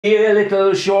A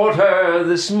little shorter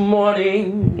this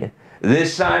morning.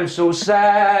 This I'm so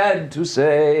sad to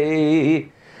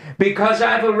say, because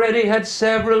I've already had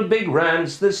several big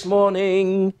rants this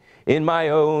morning in my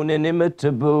own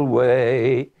inimitable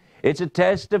way. It's a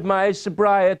test of my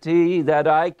sobriety that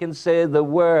I can say the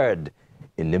word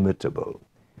inimitable.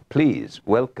 Please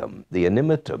welcome the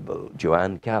inimitable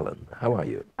Joanne Callan. How are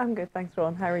you? I'm good, thanks,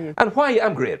 Ron. How are you? And why?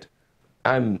 I'm great.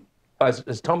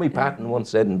 As Tommy Patton once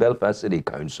said in Belfast City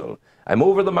Council, I'm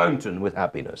over the mountain with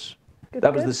happiness.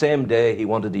 That was the same day he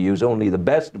wanted to use only the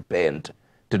best of paint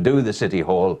to do the City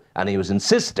Hall, and he was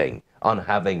insisting on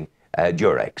having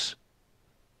Durex.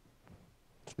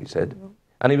 That's what he said.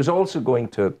 And he was also going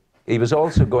to... I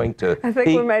think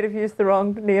we might have used the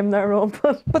wrong name there, Ron.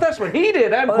 But that's what he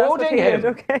did. I'm quoting him.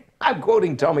 Okay. I'm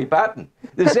quoting Tommy Patton.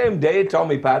 The same day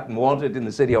Tommy Patton wanted in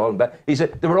the City Hall, he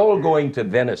said they were all going to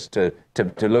Venice to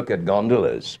look at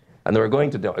gondolas. And they were going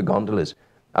to gondolas.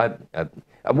 I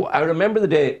remember the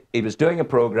day he was doing a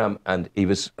program and he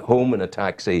was home in a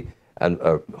taxi and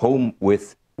home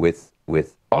with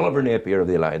Oliver Napier of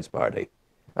the Alliance Party.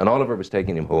 And Oliver was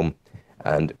taking him home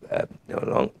and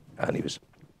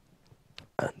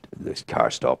and this car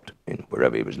stopped in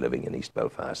wherever he was living in East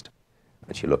Belfast.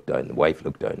 And she looked down, the wife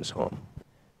looked down and saw him.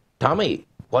 Tommy,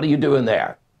 what are you doing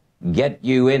there? Get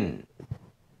you in.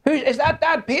 Is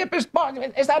that papist boss?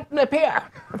 Is that Napier?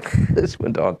 This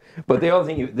went on. But the other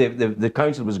thing, the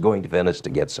council was going to Venice to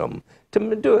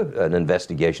do an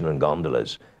investigation on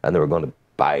gondolas. And they were going to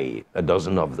buy a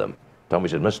dozen of them. Tommy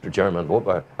said, Mr. Chairman,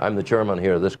 I'm the chairman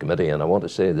here of this committee, and I want to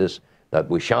say this, that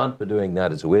we shan't be doing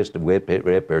that. It's a waste of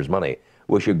ratepayers' money.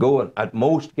 We should go and at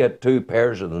most get 2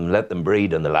 pairs of them and let them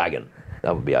breed in the lagoon.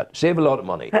 That would be it. Save a lot of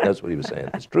money. That's what he was saying.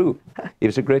 It's true. He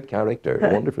was a great character,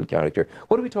 a wonderful character.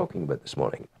 What are we talking about this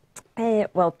morning?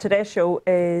 Well, today's show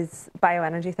is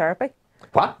bioenergy therapy.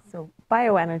 What? So,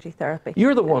 bioenergy therapy.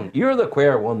 You're the one. You're the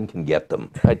where one can get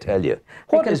them, I tell you.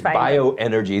 What is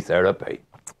bioenergy therapy?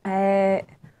 I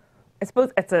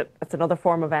suppose it's another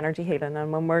form of energy healing.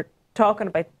 And when we're talking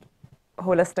about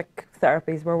holistic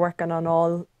therapies, we're working on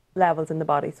all levels in the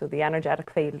body, so the energetic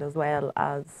field as well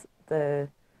as the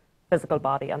physical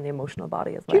body and the emotional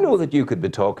body as well. Do you know that you could be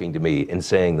talking to me and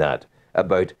saying that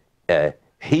about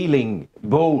healing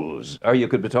bowls, or you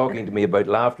could be talking to me about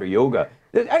laughter yoga?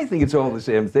 I think it's all the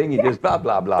same thing. You just blah,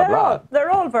 blah, blah, blah.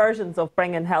 They're all versions of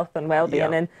bringing health and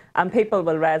well-being in, and people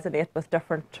will resonate with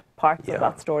different parts of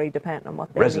that story depending on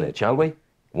what they resonate, need. Shall we?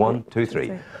 1, 2,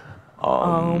 3.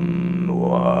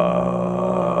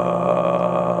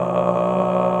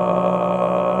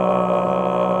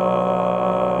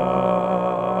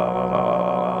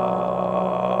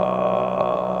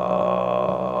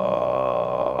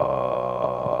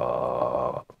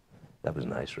 That was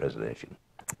nice resonation.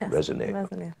 Yes, Resonance.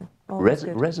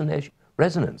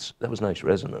 That was nice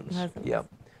resonance. Yeah.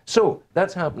 So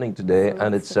that's happening today,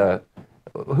 and it's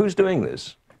who's doing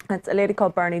this? It's a lady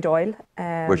called Bernie Doyle.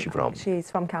 Where's she from? She's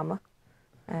from Callan.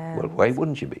 Well, why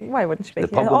wouldn't she be? Why wouldn't she be? The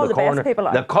pub all in the corner, best people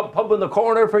are. The pub in the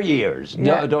corner for years.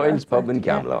 Yeah, Doyle's pub in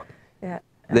Camlock. Yeah.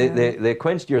 They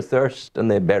quenched your thirst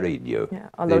and they buried you. Yeah.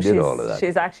 Although they did all of that.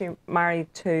 She's actually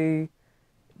married to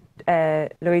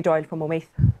Louis Doyle from Omeath.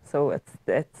 So it's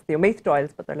the Omeath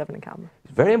Doyles, but they're living in Callan.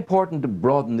 It's very important to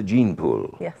broaden the gene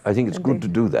pool. Yes, I think it's good to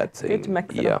do that thing. Good to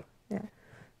mix it up. Yeah.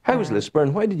 How was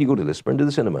Lisburn? Why did you go to Lisburn, to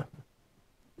the cinema?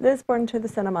 Lisburn to the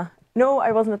cinema? No,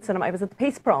 I wasn't at the cinema. I was at the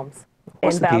Peace Proms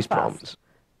What's in the Belfast. Peace Proms?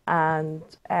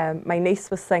 And my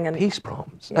niece was singing. Peace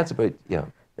Proms? That's about,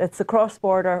 It's the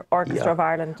Cross-Border Orchestra of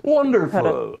Ireland.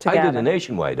 Wonderful. I did a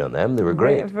nationwide on them. They were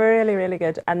great. Really, really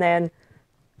good. And then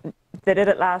they did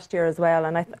it last year as well.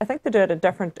 And I think they do it in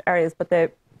different areas, but they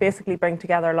basically bring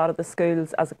together a lot of the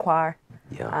schools as a choir.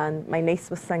 Yeah. And my niece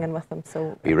was singing with them.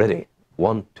 So are you ready?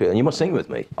 1, 2, and you must sing with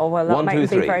me. Oh, well, that 1, might 2,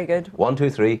 3. be very good. 1,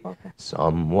 2, 3. Okay.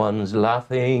 Someone's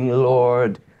laughing,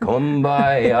 Lord,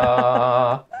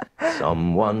 kumbaya.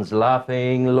 Someone's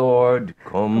laughing, Lord,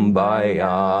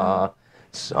 kumbaya.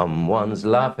 Someone's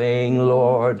laughing,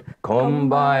 Lord,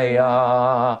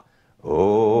 kumbaya.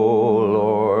 Oh,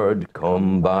 Lord,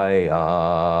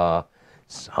 kumbaya.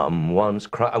 Someone's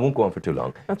crying. I won't go on for too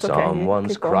long. That's okay.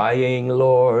 Someone's crying,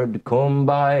 Lord,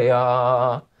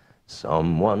 kumbaya.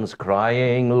 Someone's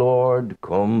crying, Lord,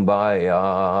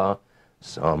 kumbaya.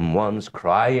 Someone's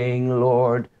crying,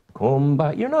 Lord,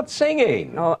 kumbaya. You're not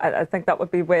singing. No, I think that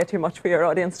would be way too much for your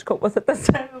audience to cope with at this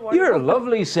time of the morning. You're a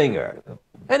lovely singer.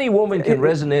 Any woman can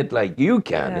resonate like you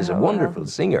can, is a wonderful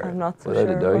singer. I'm not so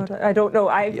without sure. a doubt. I don't know.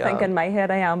 I think in my head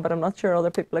I am, but I'm not sure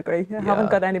other people agree. I haven't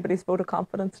got anybody's vote of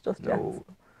confidence just yet.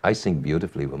 I sing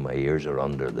beautifully when my ears are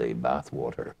under the bath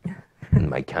water. and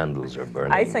my candles are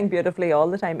burning. I sing beautifully all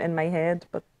the time in my head,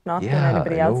 but not in Yeah,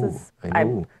 anybody I know, else's. I know.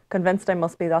 I'm convinced I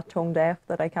must be that tone deaf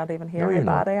that I can't even hear No, how you're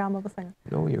bad not. I am of a singer.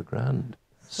 No, you're grand.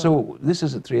 So this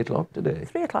is at 3 o'clock today.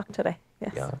 3 o'clock today,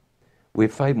 yes. Yeah. We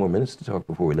have 5 more minutes to talk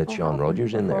before we let Sean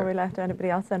Rogers in Before there. we let anybody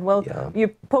else in. Well, Yeah. you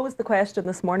posed the question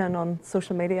this morning on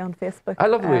social media, on Facebook. I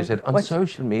love the way you said on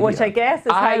social media. Which I guess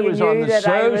is how you was knew on the that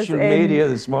I was social in, media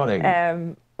this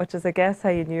morning. which is, I guess, how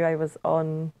you knew I was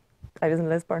in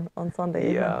Lisburn on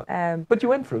Sunday evening. But you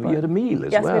went for you had a meal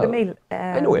as yes, well. we had a meal.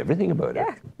 I know everything about it.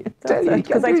 Yeah, Tell you,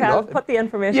 because I can't put the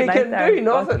information out there. You can do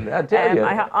nothing, I tell you.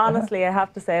 Honestly, I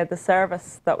have to say the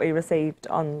service that we received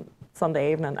on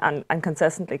Sunday evening, and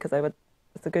consistently, because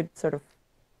it's a good sort of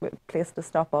place to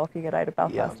stop off. You get out of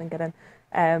Belfast and get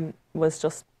in. Was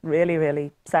just really,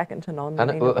 really second to none.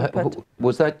 And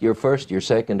was that your first, your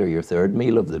second, or your third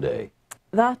meal of the day?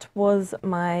 That was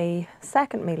my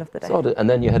second meal of the day. And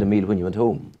then you had a meal when you went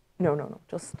home? No.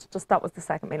 Just that was the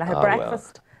second meal. I had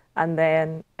breakfast, and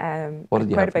then what did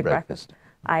you quite have a big for breakfast?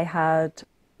 I had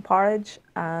porridge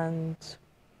and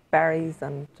berries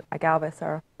and agave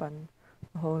syrup and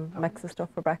a whole mix of stuff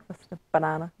for breakfast, a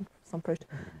banana, some fruit.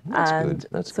 That's good.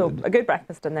 That's so good. a good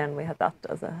breakfast, and then we had that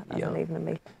as an evening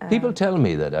meal. People tell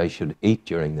me that I should eat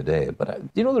during the day, but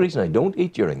do you know the reason I don't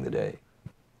eat during the day?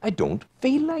 I don't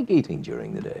feel like eating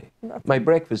during the day. My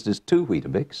breakfast is 2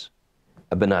 Weetabix,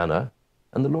 a banana,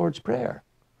 and the Lord's Prayer.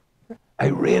 I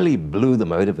really blew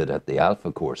them out of it at the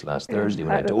Alpha course last Thursday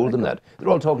when I told them that. They're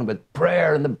all talking about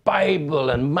prayer and the Bible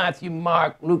and Matthew,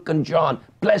 Mark, Luke and John.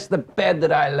 Bless the bed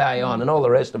that I lie on and all the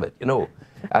rest of it, you know.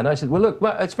 And I said, well, look,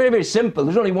 it's very, very simple.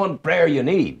 There's only one prayer you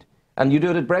need. And you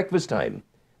do it at breakfast time.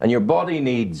 And your body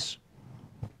needs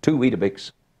 2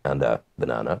 Weetabix and a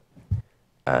banana.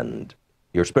 And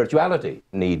your spirituality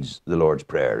needs the Lord's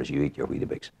Prayer as you eat your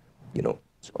Weetabix. You know,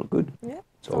 it's all good. Yeah,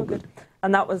 it's all good.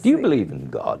 And that was. Do you believe in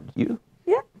God? You?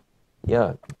 Yeah.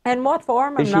 Yeah. In what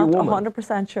form? I'm not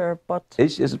 100% sure, but.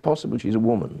 Is it possible she's a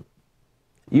woman?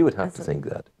 You would have to think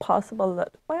that. Possible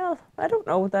that, well, I don't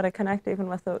know that I connect even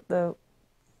with the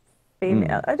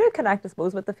female. I do connect, I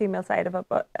suppose, with the female side of it,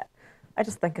 but I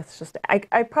just think it's just,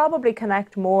 I probably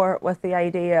connect more with the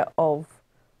idea of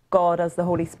God as the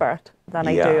Holy Spirit than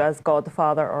I do as God the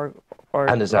Father or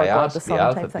and as or I God asked the the Son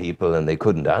Alpha type thing. people and they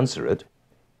couldn't answer it,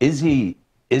 is he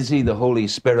the Holy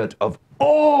Spirit of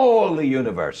all the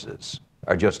universes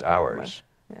or just ours?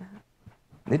 Yeah.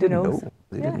 They didn't know.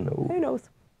 They didn't know. Who knows?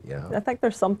 Yeah. I think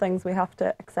there's some things we have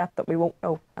to accept that we won't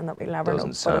know and that we'll never know.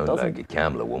 Doesn't sound like a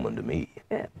Kamala woman to me.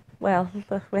 Yeah. Well,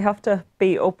 we have to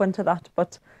be open to that.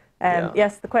 But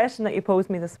yes, the question that you posed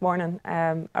me this morning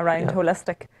around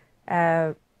holistic,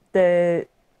 the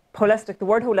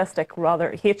word holistic,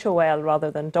 rather HOL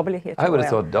rather than WHOL. I would have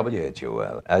thought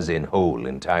WHOL, as in whole,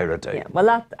 entirety. Yeah, well,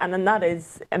 that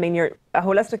is, I mean, a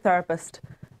holistic therapist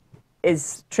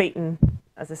is treating,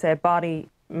 as I say, body,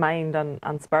 mind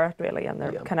and spirit really, and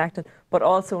they're connected, but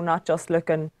also not just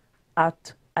looking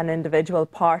at an individual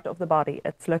part of the body,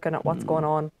 it's looking at what's going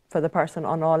on for the person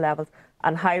on all levels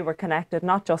and how we're connected,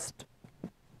 not just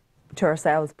to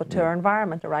ourselves, but to our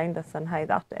environment around us and how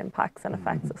that impacts and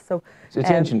affects us. So it's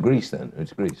ancient Greece then,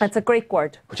 it's Greece. It's a Greek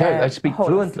word. Which I speak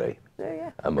fluently.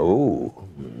 Yeah.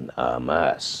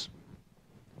 Amas.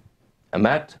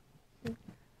 Amat.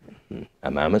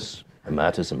 Amamus.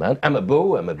 Amatus. Amat.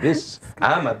 Amabo. Amabis.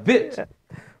 Amabit.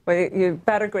 Well, you're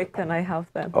better Greek than I have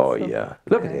then. Oh, yeah.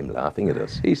 Look at him laughing at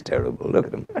us. He's terrible. Look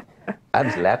at him. I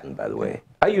was Latin, by the way.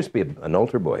 I used to be an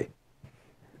altar boy.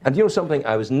 And you know something?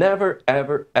 I was never,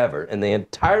 ever, ever, in the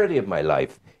entirety of my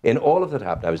life, in all of that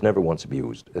happened, I was never once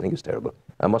abused. I think it's terrible.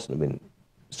 I mustn't have been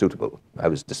suitable. I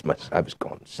was dismissed. I was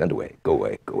gone. Sent away. Go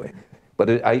away. Go away.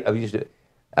 But I used to,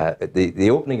 the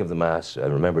opening of the Mass, I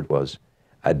remembered, was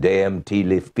Adeum qui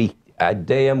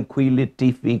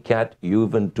litificat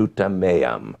juventutem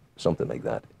meam, something like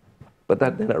that. But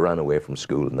then I ran away from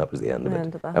school, and that was the end of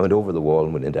it. I went over the wall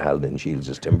and went into Haldane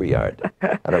Shields' timber yard,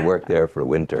 and I worked there for a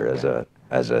winter as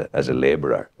a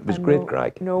labourer. It was great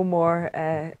crack. No more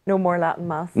Latin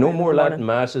Mass. No more Latin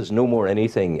Masses, no more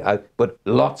anything, but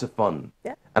lots of fun.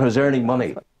 Yeah. And I was earning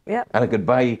money. Yeah. And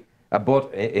I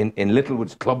bought, in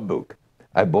Littlewood's club book,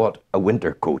 I bought a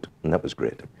winter coat, and that was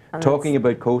great. And talking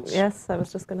about coats. Yes, I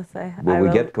was just going to say. Will we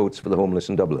get coats for the homeless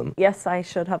in Dublin? Yes, I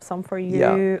should have some for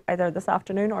you either this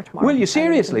afternoon or tomorrow. Will you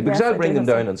seriously? Because I'll bring them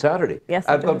down on Saturday. Yes,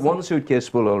 I've got one suitcase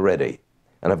full already,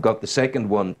 and I've got the second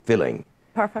one filling.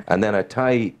 Perfect. And then I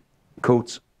tie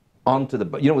coats onto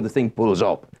the, you know, when the thing pulls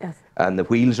up, and the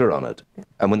wheels are on it. Yeah.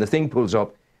 And when the thing pulls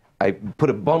up, I put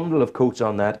a bundle of coats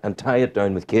on that and tie it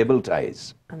down with cable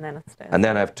ties. And then it stays. And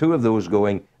then I have 2 of those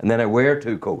going, and then I wear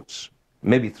 2 coats.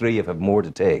 Maybe 3 if I have more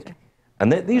to take.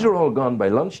 And these are all gone by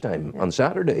lunchtime on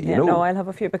Saturday, you know. No, I'll have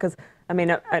a few because, I mean,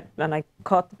 I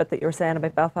caught the bit that you were saying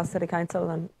about Belfast City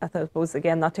Council, and I suppose,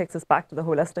 again, that takes us back to the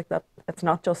holistic, that it's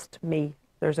not just me.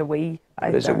 There's a we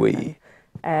out There's there. a we.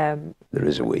 And, There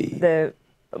is a we.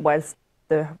 Whilst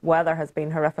the weather has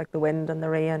been horrific, the wind and the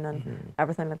rain and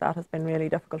everything like that has been really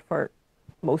difficult for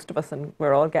most of us, and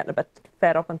we're all getting a bit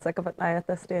fed up and sick of it now at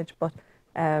this stage, but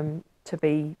to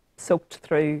be soaked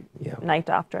through night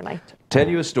after night. Tell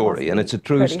you a story, and it's a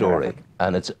true story, horrific.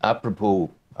 and it's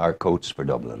apropos our coats for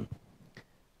Dublin.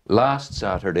 Last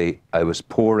Saturday, I was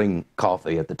pouring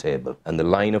coffee at the table, and the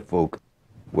line of folk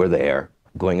were there,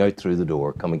 going out through the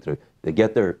door, coming through. They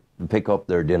pick up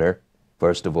their dinner,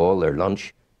 first of all, their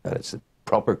lunch, and it's a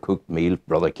proper cooked meal.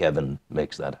 Brother Kevin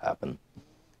makes that happen.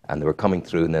 And they were coming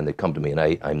through, and then they come to me, and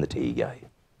I'm the tea guy,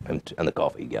 and the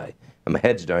coffee guy. And my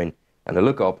head's down, and I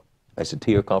look up. I said,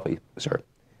 tea or coffee, sir?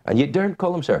 And you daren't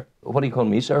call him sir. What do you call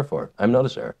me sir for? I'm not a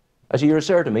sir. I said, you're a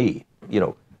sir to me, you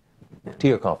know.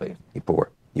 Tea or coffee? You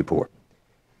pour.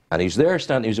 And he's there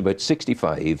standing, he was about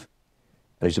 65,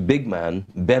 and he's a big man,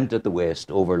 bent at the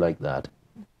waist, over like that.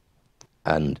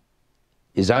 And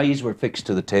his eyes were fixed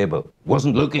to the table,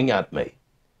 wasn't looking at me.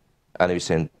 And he was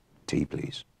saying, tea,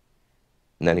 please.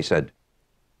 And then he said,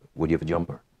 would you have a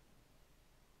jumper?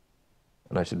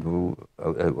 And I said, well,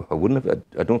 I wouldn't have,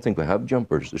 I don't think we have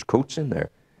jumpers. There's coats in there.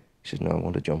 He says, no, I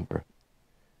want a jumper.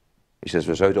 He says,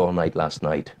 I was out all night last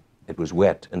night. It was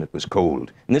wet and it was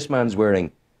cold. And this man's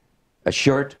wearing a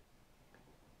shirt,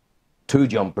 2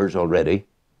 jumpers already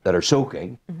that are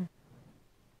soaking,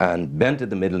 and bent at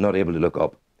the middle, not able to look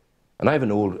up. And I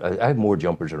have more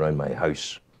jumpers around my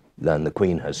house than the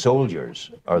Queen has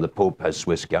soldiers, or the Pope has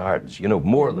Swiss guards. You know,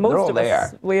 more of them. They're all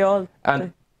there. We all.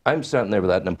 And I'm standing there with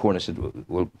that, and I'm pouring. I said,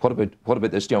 well, what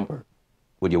about this jumper?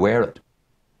 Would you wear it?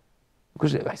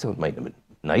 Because I thought it might have been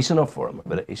nice enough for him.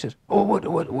 But he says, oh, would.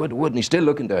 And he's still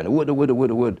looking down.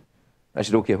 Would. I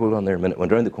said, okay, hold on there a minute.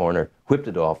 Went round the corner, whipped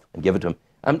it off, and gave it to him.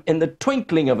 And in the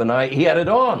twinkling of an eye, he had it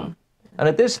on. And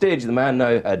at this stage, the man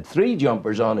now had 3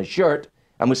 jumpers on his shirt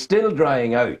and was still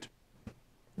drying out.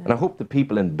 And I hope the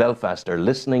people in Belfast are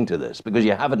listening to this, because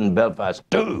you have it in Belfast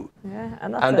too. Yeah,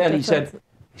 and then he said,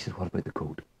 what about the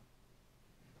coat?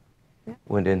 Yeah.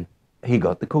 Went in, he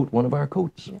got the coat, one of our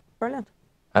coats. Yeah, brilliant.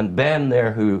 And Ben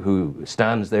there, who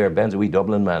stands there, Ben's a wee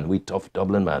Dublin man, wee tough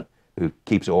Dublin man, who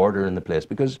keeps order in the place,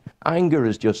 because anger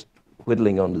is just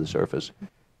whittling under the surface.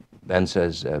 Ben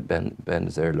says, Ben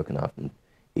is there looking after him.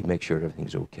 He makes sure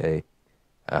everything's okay.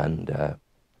 And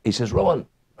he says, Rowan,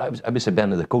 I said,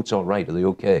 Ben, are the coats all right? Are they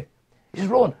okay? He says,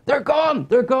 Rowan, they're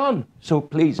gone. So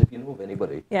please, if you know of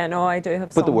anybody. Yeah, no, I do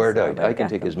have put the word so out. I can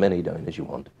take as many down as you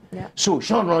want. Yeah. So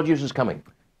Sean Rogers is coming.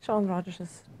 Sean Rogers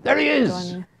is. There he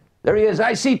is. There he is.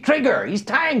 I see Trigger. He's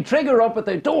tying Trigger up at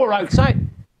the door outside.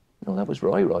 No, that was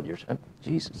Roy Rogers.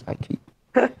 Jesus, I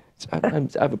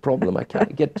have a problem. I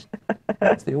can't get.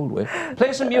 It's the old way.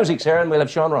 Play some music, Sarah, and we'll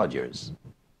have Sean Rogers.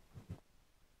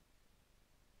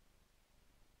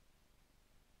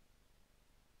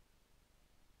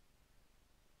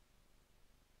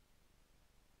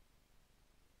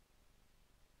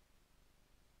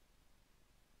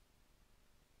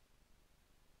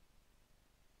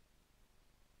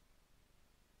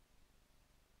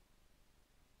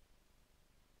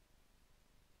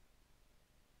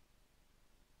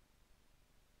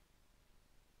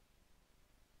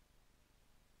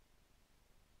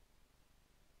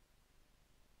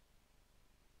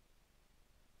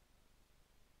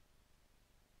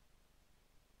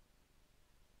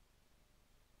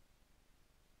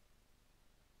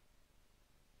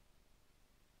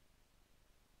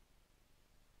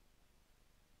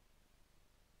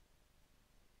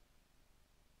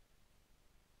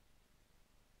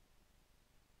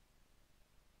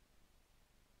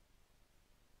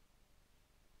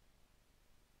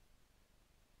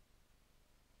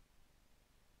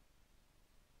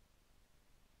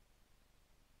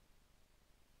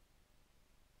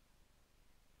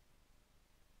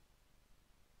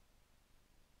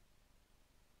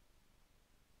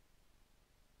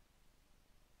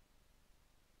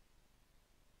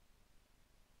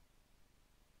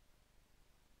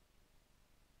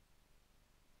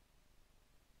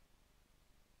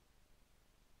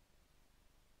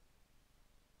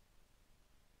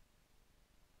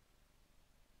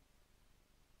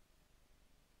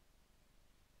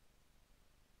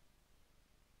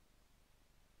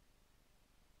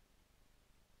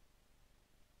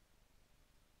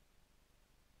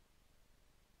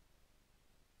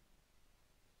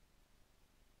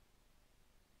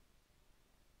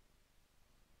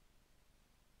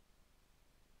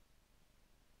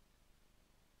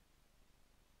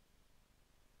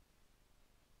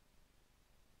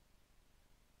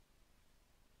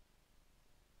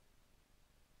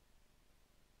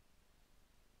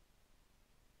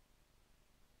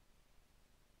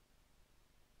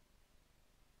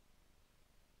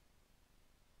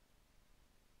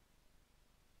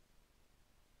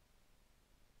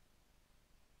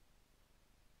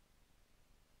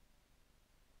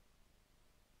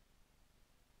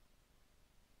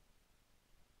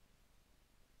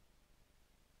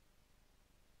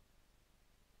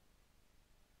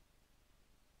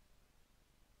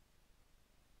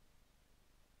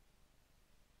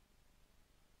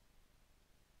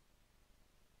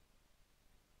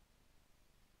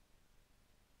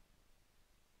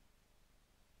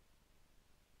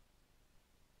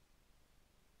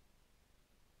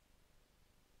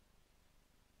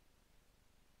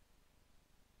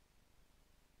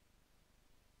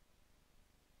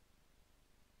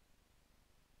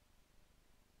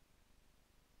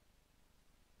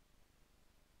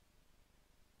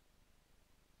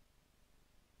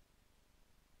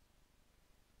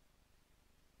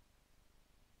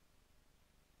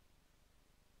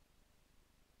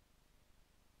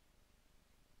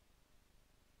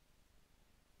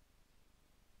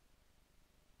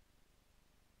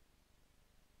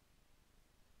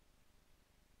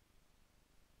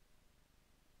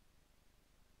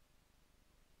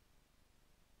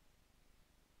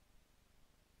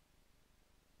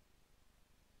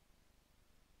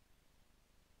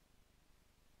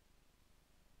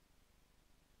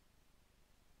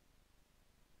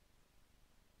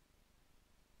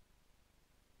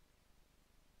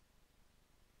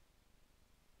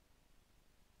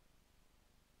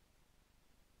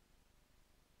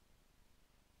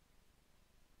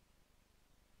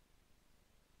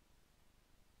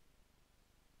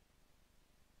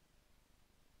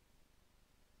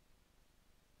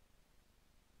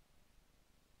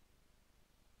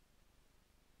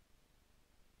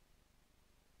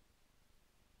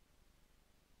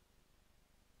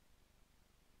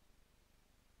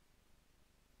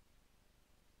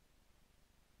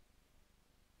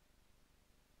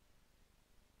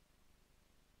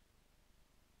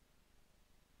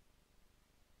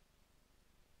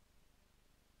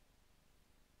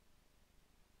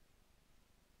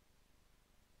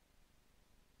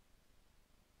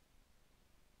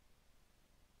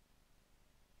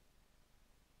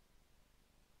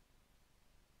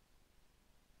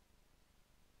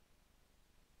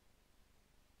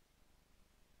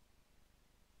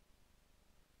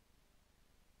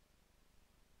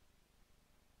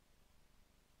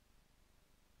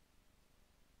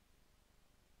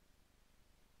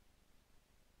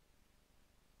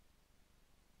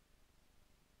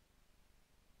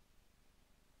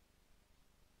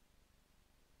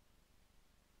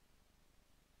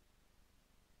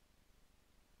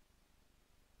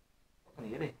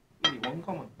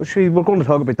 coming. Well, see, we're going to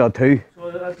talk about that too. So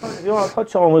if you want to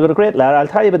touch on, we've got a great letter. I'll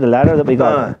tell you about the letter that we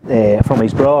got from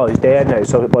his bro. He's dead now,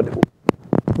 so but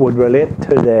would relate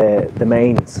to the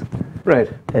mines. Right.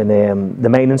 And the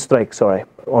mining strike, sorry,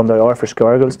 on the Arthur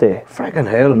Scargill's Day. Frickin'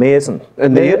 hell. Amazing.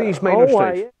 In the 80s, miners'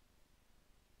 strikes. yeah.